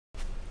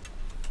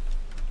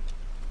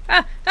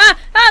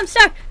I'm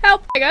stuck!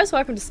 Help! Hey guys,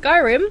 welcome to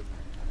Skyrim.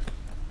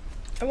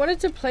 I wanted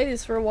to play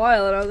this for a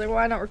while and I was like,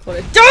 why not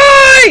record it?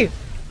 Die!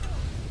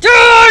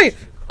 Die!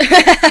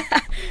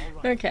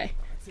 Okay.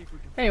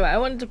 Anyway, I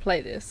wanted to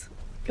play this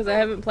because I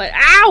haven't played.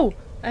 Ow!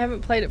 I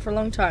haven't played it for a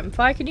long time.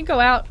 Fi, can you go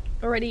out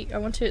already? I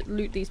want to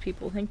loot these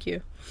people. Thank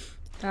you.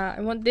 I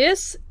want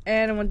this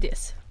and I want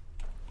this.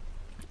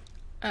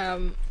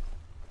 But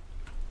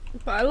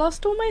I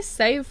lost all my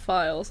save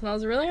files and I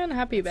was really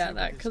unhappy about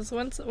that because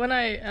when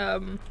I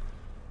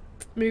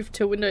moved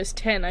to Windows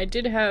 10 I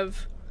did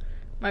have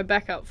my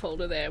backup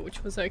folder there,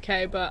 which was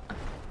okay, but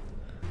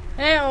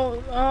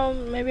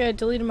maybe I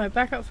deleted my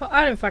backup file.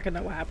 I don't fucking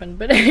know what happened,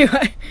 but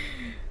anyway.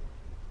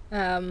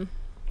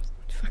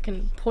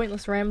 Fucking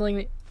pointless rambling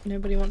that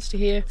nobody wants to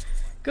hear.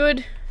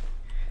 Good.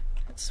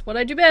 That's what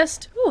I do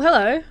best. Oh,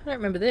 hello. I don't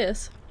remember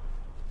this.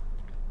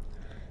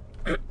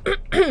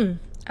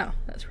 Oh,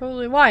 that's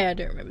probably why I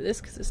don't remember this,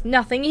 because there's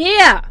nothing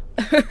here!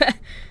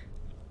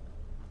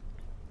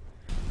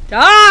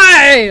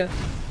 Die!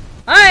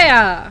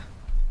 Hiya!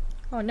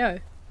 Oh no.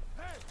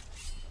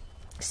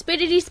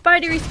 Spiddity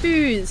spidery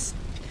spoos!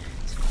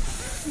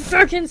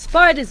 Fucking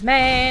spiders,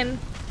 man!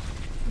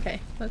 Okay,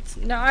 let's.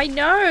 No, I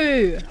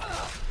know!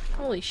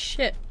 Holy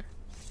shit.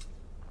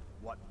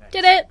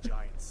 Did it!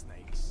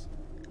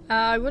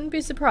 I wouldn't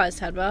be surprised,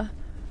 Hadvar.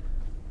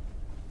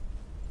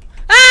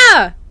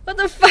 Ah! What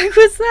the fuck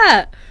was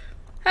that?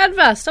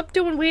 Hadvar, stop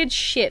doing weird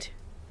shit.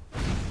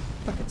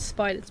 Fucking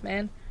spiders,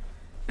 man.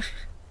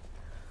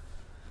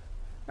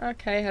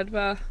 Okay,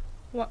 Hadvar.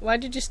 Why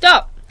did you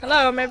stop?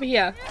 Hello, I'm over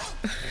here.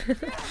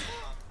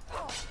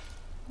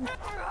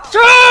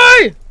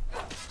 Die!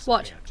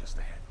 What?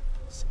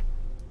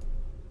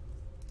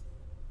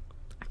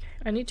 Okay,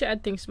 I need to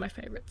add things to my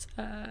favorites.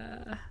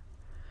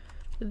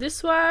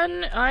 This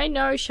one, I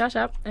know, shut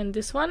up. And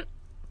this one,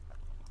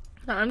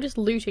 no, I'm just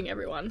looting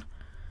everyone.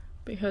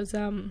 Because,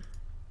 I'm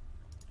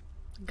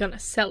gonna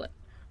sell it.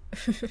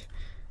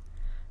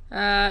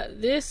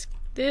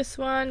 This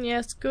one,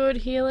 yes, good.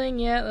 Healing,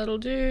 yeah, that'll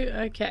do.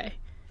 Okay.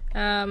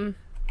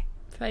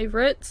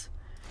 Favorites.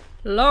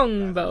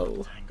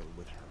 Longbow.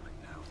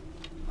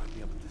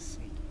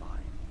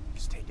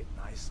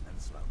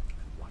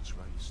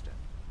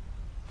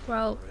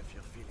 Well.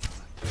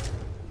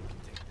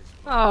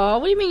 Oh,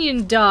 what do you mean you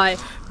didn't die?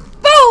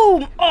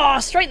 Boom! Oh,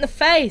 straight in the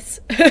face.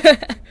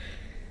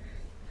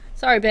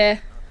 Sorry,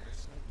 bear.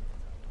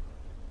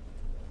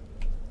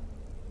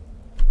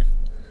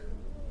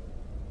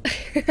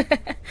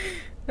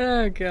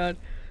 Oh god.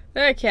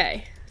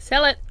 Okay.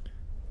 Sell it.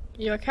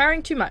 You are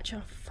carrying too much.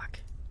 Oh fuck.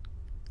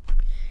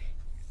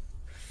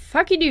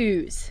 Fucky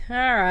doos.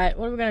 Alright,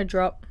 what are we gonna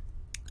drop?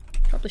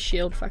 Drop the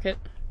shield, fuck it.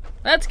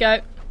 Let's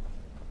go.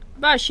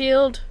 Bye,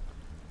 shield.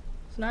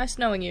 It's nice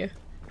knowing you.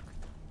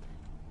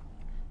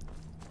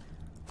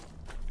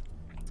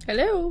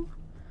 Hello.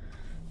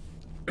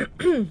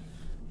 I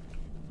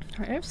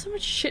have so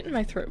much shit in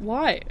my throat.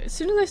 Why? As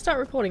soon as I start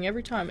recording,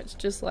 every time it's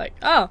just like,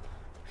 oh,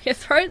 your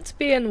throat's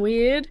being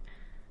weird.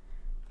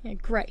 Yeah,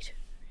 great.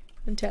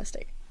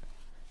 Fantastic.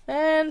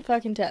 And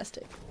fucking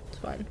tastic. It's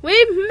fine. We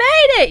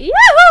made it!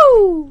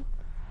 Yahoo!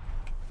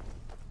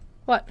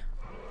 What?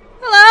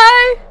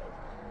 Hello?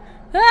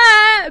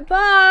 Ah,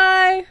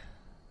 bye!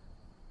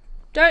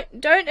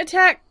 Don't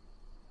attack.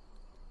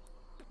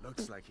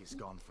 Looks like he's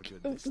gone for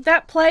good.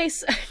 That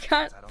place. I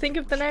can't think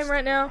of the name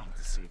right now.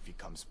 To see if he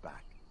comes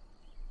back.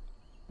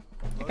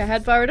 Okay,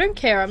 Hadvar, I don't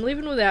care. I'm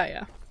leaving without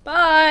you.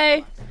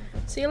 Bye!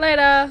 See you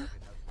later.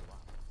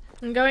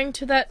 I'm going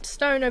to that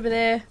stone over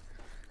there.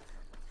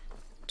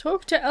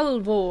 Talk to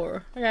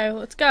ALVOR. Okay,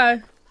 let's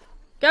go.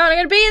 Go on, I'm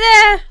gonna be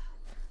there!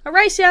 I'll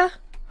race ya!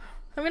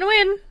 I'm gonna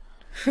win!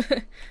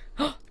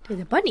 Oh,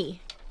 there's a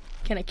bunny.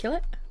 Can I kill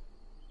it?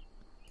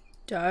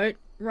 Don't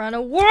run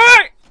away!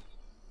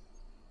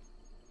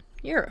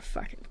 You're a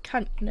fucking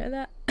cunt, you know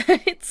that?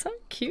 It's so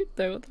cute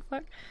though, what the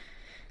fuck?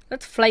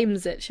 Let's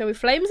flames it. Shall we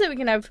flames it? We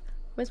can have...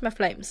 Where's my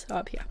flames? Oh,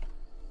 up here.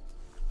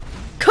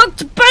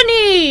 Cooked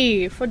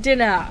bunny! For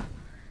dinner!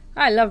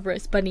 I love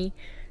roast bunny.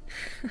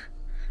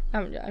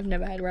 I've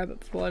never had rabbit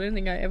before. I don't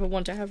think I ever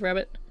want to have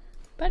rabbit.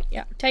 But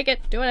yeah, take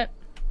it. Doing it.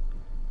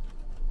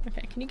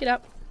 Okay, can you get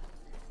up?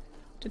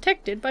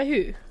 Detected by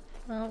who?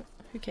 Well,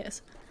 who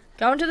cares?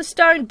 Going to the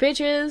stone,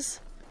 bitches!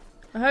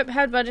 I hope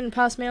Hadvar didn't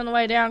pass me on the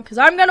way down, because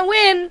I'm gonna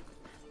win!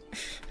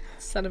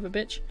 Son of a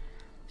bitch.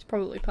 He's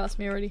probably passed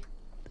me already.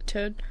 The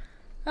turd.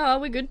 Oh,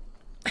 we're good.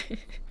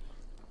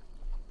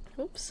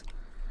 Oops.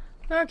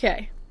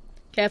 Okay.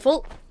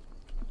 Careful.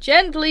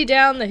 Gently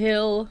down the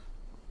hill.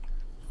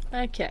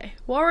 Okay.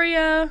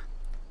 Warrior,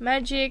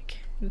 magic,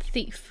 and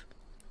thief.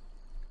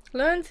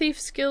 Learn thief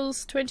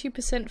skills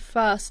 20%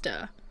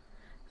 faster.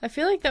 I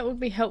feel like that would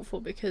be helpful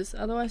because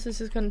otherwise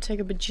this is going to take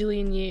a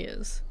bajillion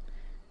years.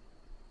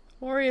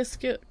 Warrior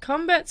skill,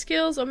 combat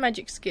skills or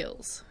magic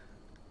skills?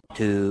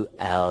 2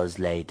 hours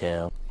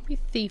later. Maybe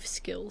thief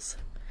skills.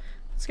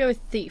 Let's go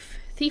with thief.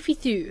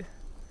 Thiefy-thoo.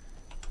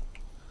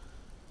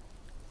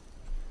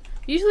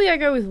 Usually I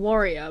go with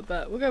warrior,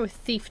 but we'll go with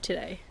thief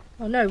today.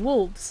 Oh no,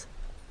 wolves.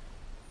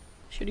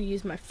 Should have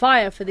used my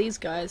fire for these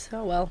guys.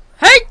 Oh well.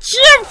 Hey,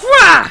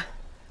 Chifra!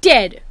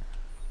 Dead.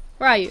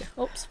 Where are you?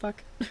 Oops,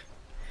 fuck.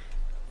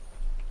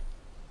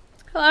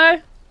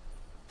 Hello.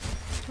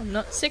 I'm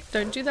not sick.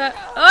 Don't do that.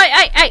 Oh,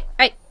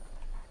 hey.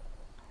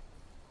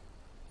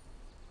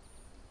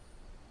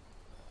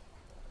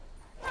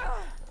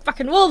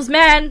 Fucking wolves,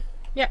 man.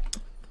 Yeah.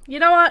 You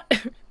know what?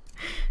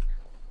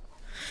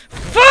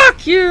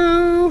 Fuck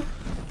you.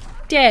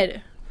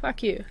 Dead.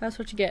 Fuck you. That's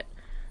what you get.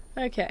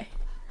 Okay.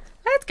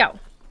 Let's go.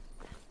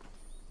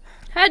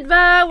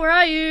 Hadva, where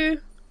are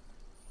you?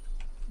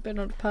 Better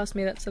not pass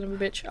me, that son of a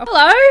bitch. Oh,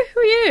 hello? Who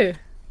are you?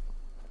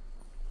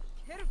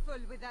 Careful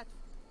with that.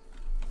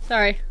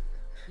 Sorry.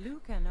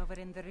 Lucan over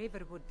in the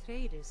Riverwood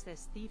Traders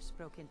says thieves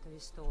broke into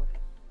his store.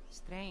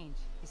 Strange.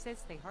 He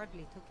says they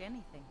hardly took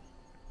anything.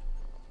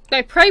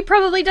 My prey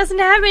probably doesn't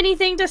have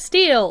anything to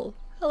steal.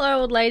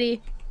 Hello, old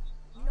lady.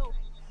 No,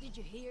 did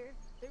you hear?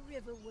 The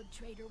Riverwood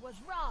trader was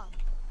robbed.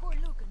 Poor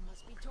Lucan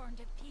must be torn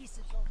to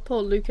pieces over.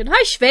 Poor Lucan.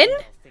 Hi, Sven.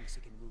 Thinks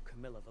he can woo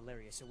Camilla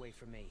Valerius away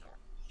from me.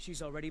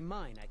 She's already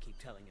mine, I keep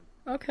telling him.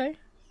 Okay.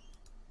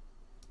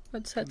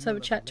 Let's have a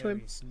chat to him.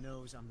 Valerius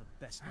knows I'm the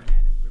best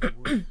man in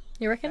Riverwood.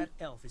 You reckon? That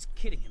elf is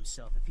kidding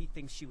himself if he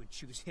thinks she would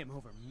choose him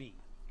over me.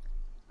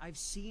 I've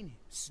seen him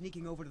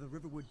sneaking over to the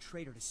Riverwood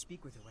trader to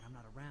speak with her when I'm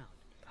not around.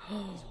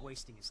 He's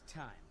wasting his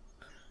time.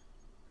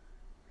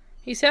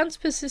 He sounds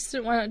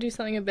persistent. Why not do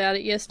something about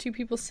it? Yes, two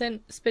people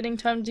spending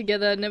time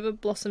together never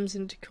blossoms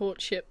into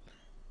courtship.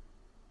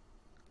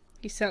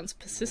 He sounds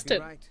persistent.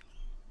 You're right.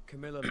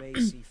 Camilla may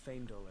see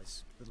Faendal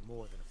as little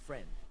more than a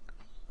friend,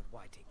 but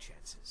why take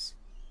chances?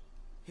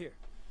 Here,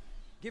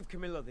 give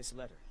Camilla this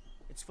letter.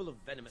 It's full of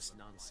venomous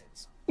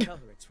nonsense. Tell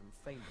her it's from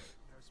Faendal.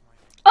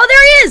 Oh,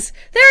 there he is!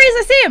 There he is!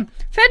 I see him!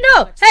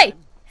 Faendal! Hey!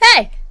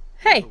 Hey!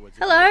 Hey!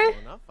 Hello!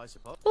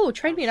 Oh,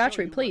 train me in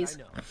archery, please.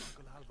 Do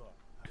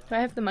I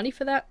have the money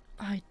for that?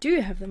 I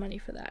do have the money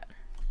for that.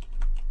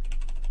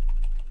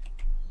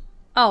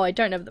 Oh, I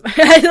don't have the money.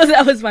 I thought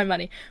that was my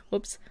money.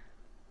 Whoops.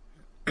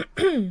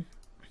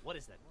 What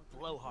is that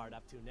blowhard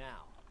up to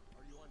now?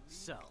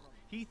 So,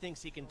 he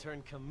thinks he can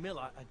turn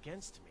Camilla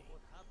against me.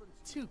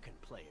 Two can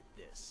play at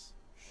this.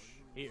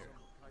 Here,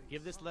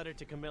 give this letter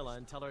to Camilla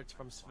and tell her it's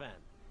from Sven.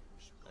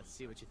 Let's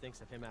see what she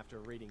thinks of him after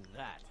reading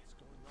that.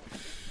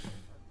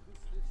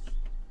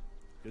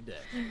 Good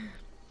day.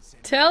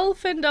 Tell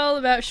Faendal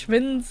about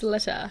Sven's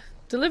letter.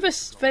 Deliver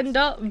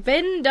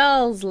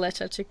Vendal's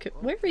letter to...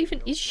 Where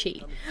even is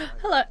she?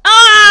 Hello.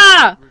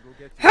 Ah!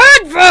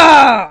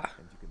 Hadva!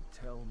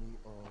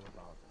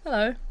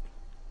 Hello.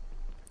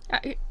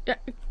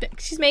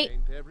 Excuse me.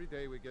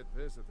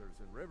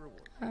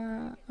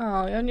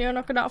 Oh, you're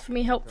not going to offer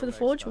me help for the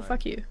forge? Well,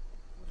 fuck you.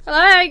 Hello,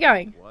 how are you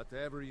going?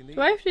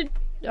 Do I have to...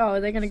 Oh,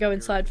 they're going to go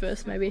inside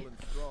first, maybe.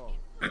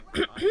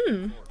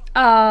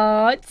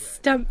 Oh, it's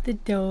Stump the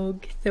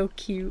dog. So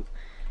cute.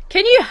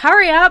 Can you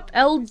hurry up,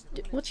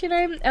 what's your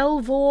name?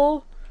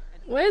 ALVOR?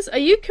 Are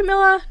you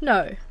Camilla?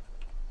 No.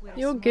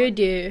 You're good,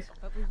 you.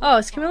 Oh,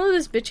 is Camilla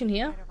this bitch in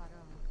here?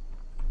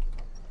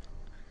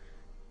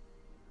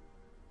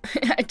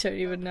 I don't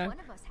even know. One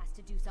of us has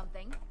to do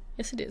something.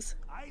 Yes, it is.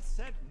 I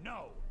said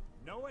no.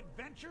 No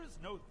adventures,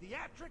 no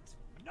theatrics,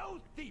 no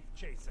thief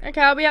chasing.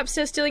 Okay, I'll be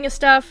upstairs stealing your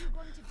stuff.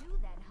 What are you going to do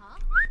then, huh?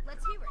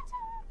 Let's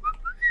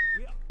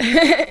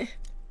hear it.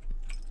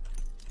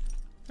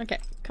 Okay,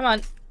 come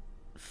on.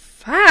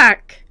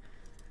 Fuck!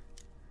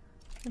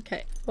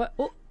 Okay, what?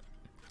 Oh.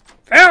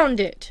 Found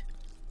it!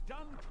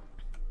 Done.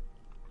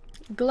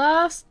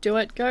 Glass, do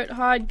it. Goat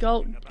hide,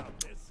 gold.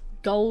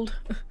 Gold.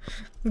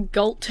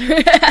 Gold.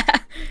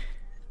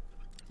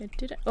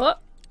 Did it? Oh!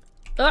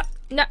 Oh!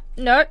 No!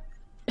 No!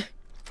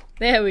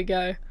 There we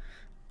go.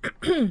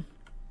 Do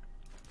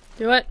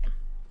it.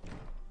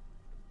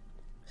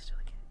 Still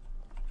okay.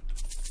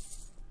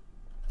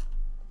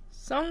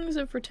 Songs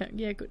of Return.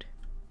 Yeah, good.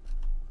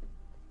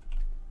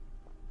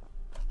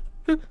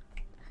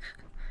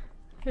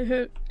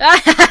 Too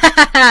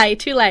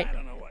late. I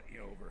don't know what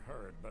you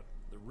overheard, but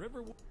the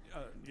river.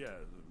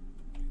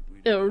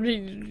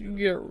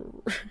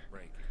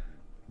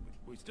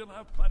 We still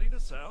have plenty to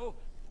sell.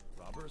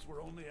 Robbers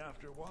were only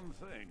after one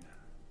thing.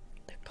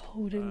 The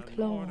golden An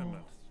claw.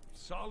 ornament,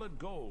 solid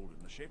gold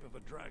in the shape of a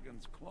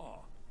dragon's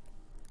claw.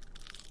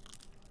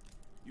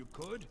 You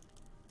could?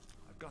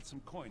 I've got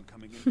some coin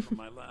coming in from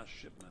my last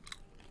shipment.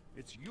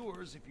 It's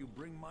yours if you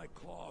bring my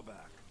claw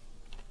back.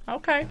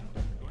 Okay. If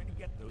you're going to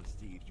get those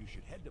thieves, you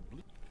should head to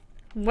Blue.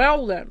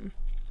 Well then.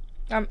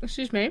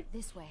 Excuse me.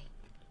 This way.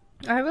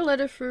 I have a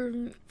letter for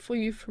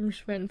you from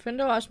Sven.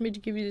 Faendal asked me to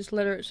give you this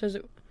letter. It says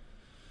it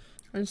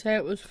and say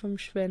it was from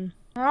Sven.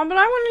 Oh, but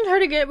I wanted her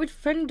to get with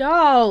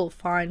Faendal.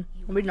 Fine.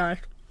 It'll be nice.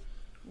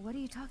 What are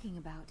you talking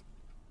about?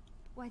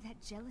 Why,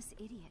 that jealous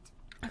idiot.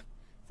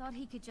 Thought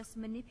he could just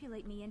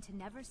manipulate me into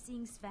never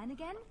seeing Sven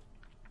again?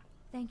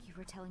 Thank you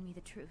for telling me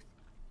the truth.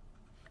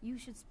 You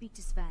should speak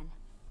to Sven.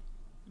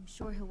 I'm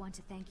sure he'll want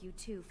to thank you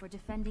too for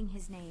defending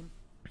his name.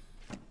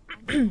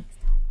 Until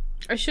next time.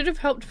 I should have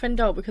helped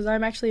Faendal because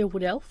I'm actually a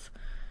wood elf.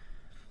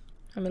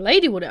 I'm a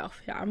lady wood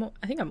elf. Yeah,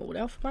 I think I'm a wood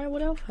elf. Am I a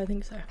wood elf? I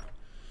think so.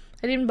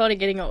 I didn't bother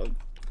getting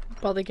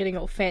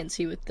all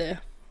fancy with the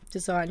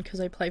design because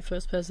I play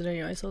first person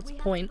anyway, so what's the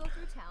point? We have to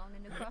go through town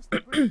and across the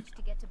bridge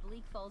to get to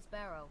Bleak Falls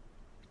Barrow.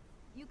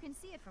 You can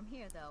see it from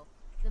here, though.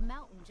 The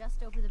mountain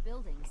just over the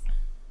buildings.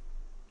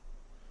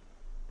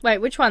 Wait,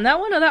 which one? That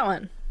one or that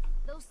one?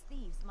 Those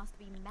thieves must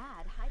be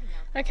mad hiding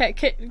out there. Okay,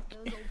 Those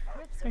old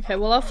crypts are okay,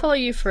 well I'll follow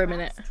you for a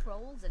minute.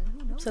 trolls, and who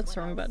knows Oops, that's the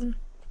what wrong else. button.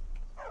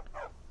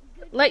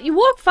 Let you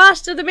walk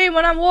faster than me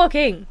when I'm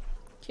walking!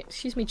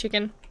 Excuse me,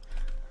 chicken.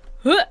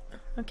 Huh.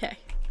 Okay.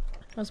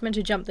 I was meant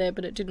to jump there,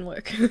 but it didn't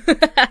work.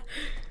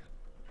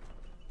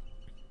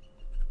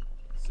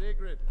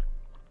 Sigrid.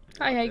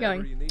 Hi, how you Whatever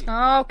going? you need.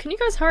 Oh, can you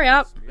guys hurry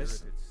up? Spirit,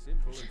 it's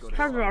simple and good.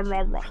 Rah, rah,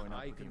 rah, rah. Join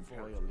up with the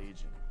Imperial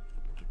Legion.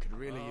 We could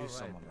really use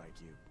someone like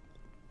you.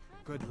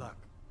 Good luck.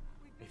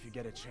 If you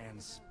get a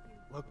chance,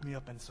 look me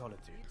up in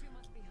Solitude.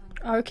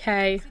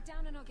 Okay. Sit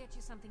down and I'll get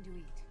you something to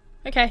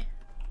eat. Okay.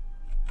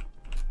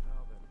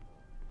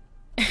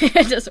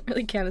 It doesn't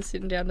really count as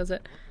sitting down, does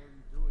it?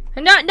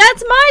 And no,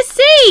 that's my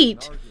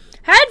seat!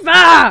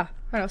 Hadvar!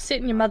 I'll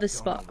sit in your mother's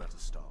Don't know spot. where to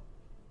stop.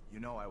 You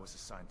know I was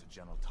assigned to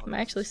General I'm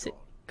Tully's actually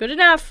stall. good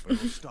enough. We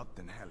were stopped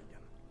in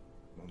Helgen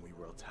when we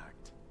were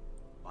attacked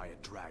by a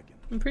dragon.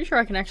 I'm pretty sure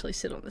I can actually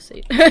sit on the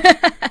seat.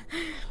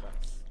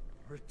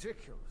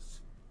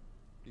 Ridiculous.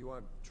 You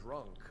aren't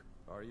drunk,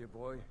 are you,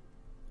 boy?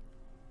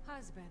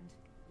 Husband,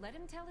 let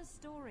him tell his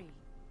story.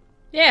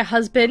 Yeah,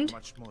 husband.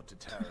 Much more to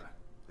terror.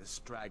 This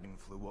dragon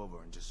flew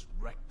over and just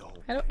wrecked the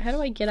whole How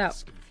do I get up?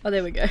 place. Oh,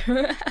 there we go.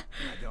 I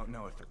don't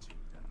know if it's you,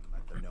 then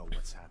let them know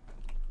what's happened.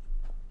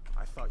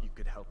 I thought you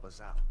could help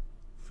us out.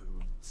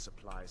 Food,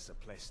 supplies, a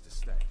place to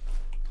stay.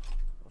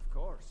 Of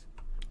course.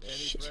 Any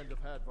Shit. friend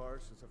of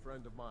Hadvar's is a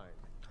friend of mine.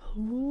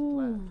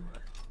 Ooh.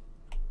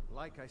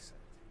 Like I said,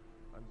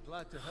 I'm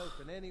glad to help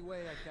in any way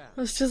I can. I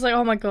was just like,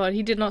 oh my god,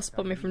 he did not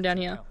spot me from down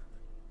here.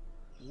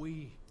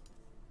 We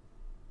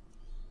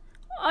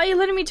Oh, you're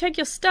letting me take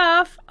your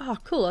stuff? Oh,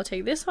 cool. I'll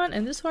take this one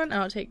and this one, and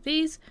I'll take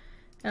these,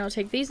 and I'll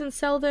take these and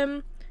sell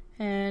them,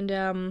 and,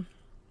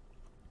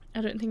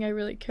 I don't think I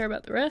really care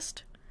about the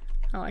rest.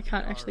 Oh, I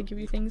can't actually give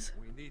you things.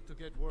 We need to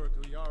get word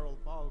to Jarl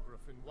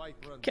Balgruuf in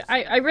Whiterun. Okay,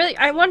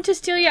 I want to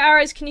steal your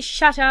arrows. Can you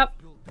shut up?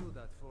 You'll do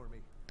that for me.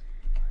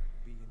 I'll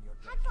be in your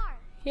debt.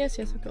 Yes,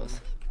 yes, of course.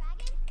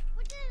 Dragon?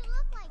 What did it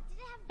look like? Did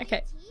it have big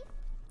Okay. teeth?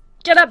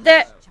 Get up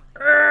there!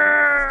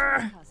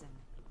 Urgh. Cousin.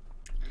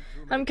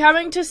 I'm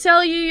coming to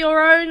sell you your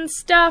own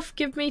stuff.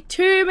 Give me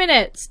 2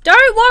 minutes.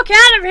 Don't walk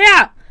out of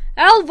here!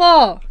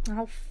 ALVOR!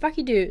 Oh, fuck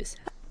you doos.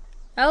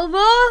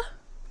 ALVOR?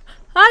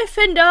 Hi,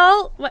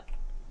 Findle! What?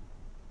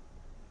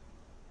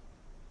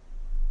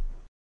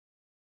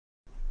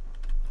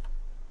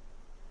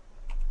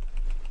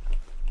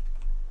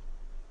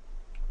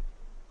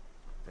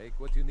 Take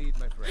what you need,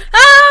 my friend.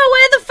 Ah,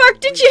 where the fuck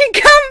did you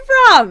come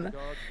from?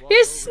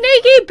 You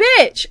sneaky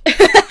bitch!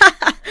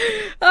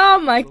 Oh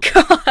my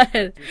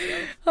god.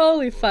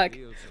 Holy fuck.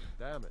 Deal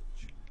some damage.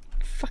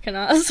 Fucking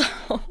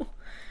asshole.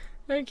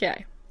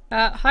 Okay.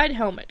 Hide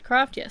helmet.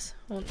 Craft, yes.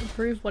 Or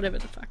improve whatever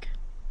the fuck.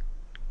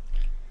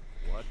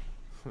 What?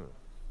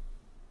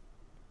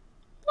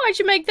 Why'd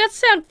you make that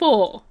sound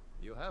for?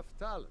 You have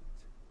talent.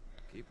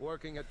 Keep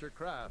working at your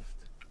craft,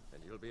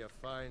 and you'll be a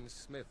fine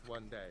smith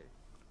one day.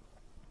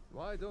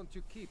 Why don't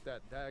you keep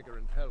that dagger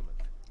and helmet?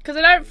 Because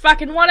I don't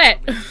fucking want it.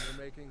 You're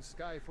making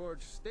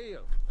Skyforge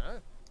steel, huh?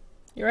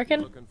 You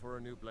reckon? Looking for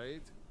a new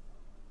blade?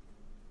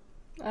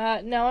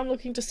 No, I'm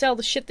looking to sell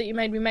the shit that you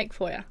made me make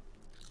for you.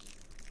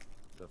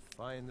 The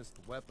finest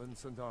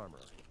weapons and armor.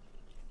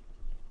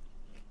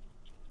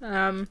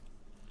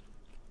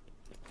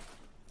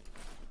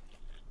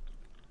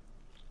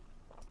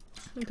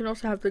 You can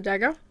also have the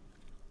dagger.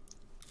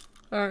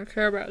 I don't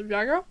care about the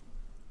dagger.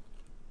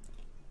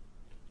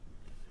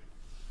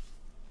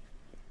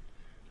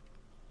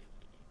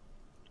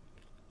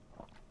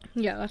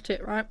 Yeah, that's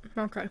it, right?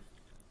 Okay.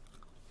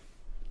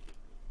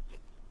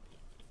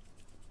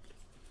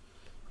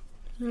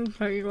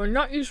 Okay, you are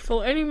not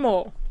useful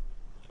anymore.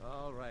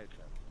 All right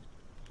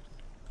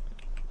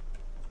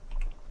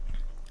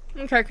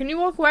then. Okay, can you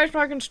walk away so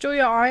I can steal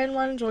your iron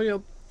ones or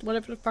your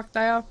whatever the fuck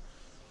they are?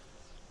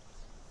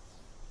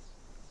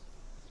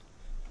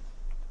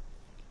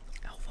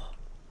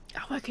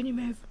 ALVOR, can you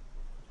move?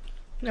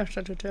 You're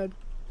such a turd.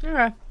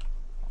 Alright.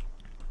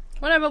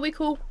 Whatever, we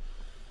cool.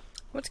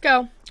 Let's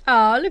go.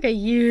 Oh, look at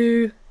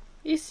you.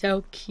 You're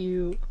so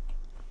cute.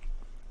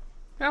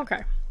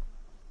 Okay.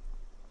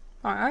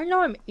 Alright, I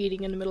know I'm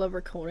eating in the middle of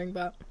recording,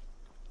 but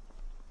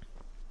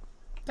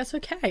that's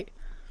okay.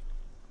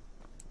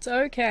 It's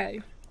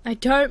okay. I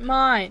don't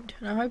mind.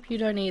 And I hope you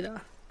don't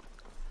either.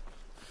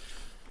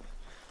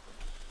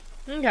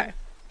 Okay.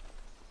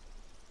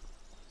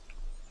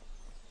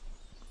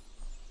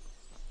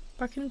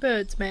 Fucking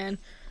birds, man.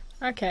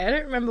 Okay, I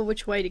don't remember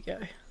which way to go.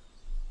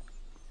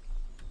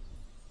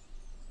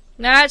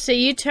 Nah, so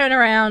you turn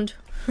around.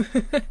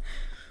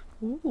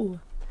 Ooh.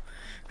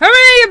 Come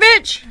here, you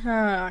bitch!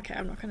 Oh, okay,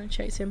 I'm not gonna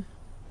chase him.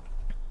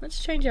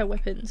 Let's change our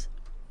weapons.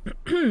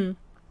 I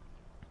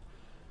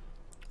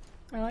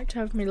like to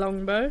have my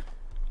longbow.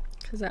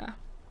 Because,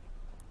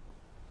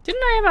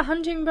 Didn't I have a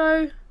hunting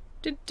bow?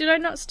 Did I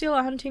not steal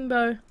a hunting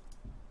bow?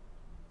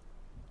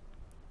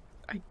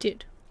 I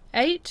did.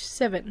 8,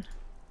 7.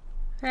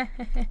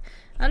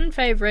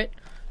 Unfavorite.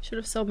 Should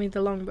have sold me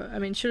the longbow. I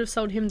mean, should have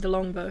sold him the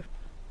longbow.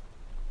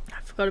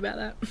 I forgot about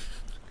that.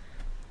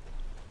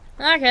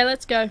 Okay,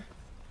 let's go.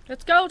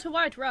 Let's go to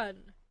Whiterun.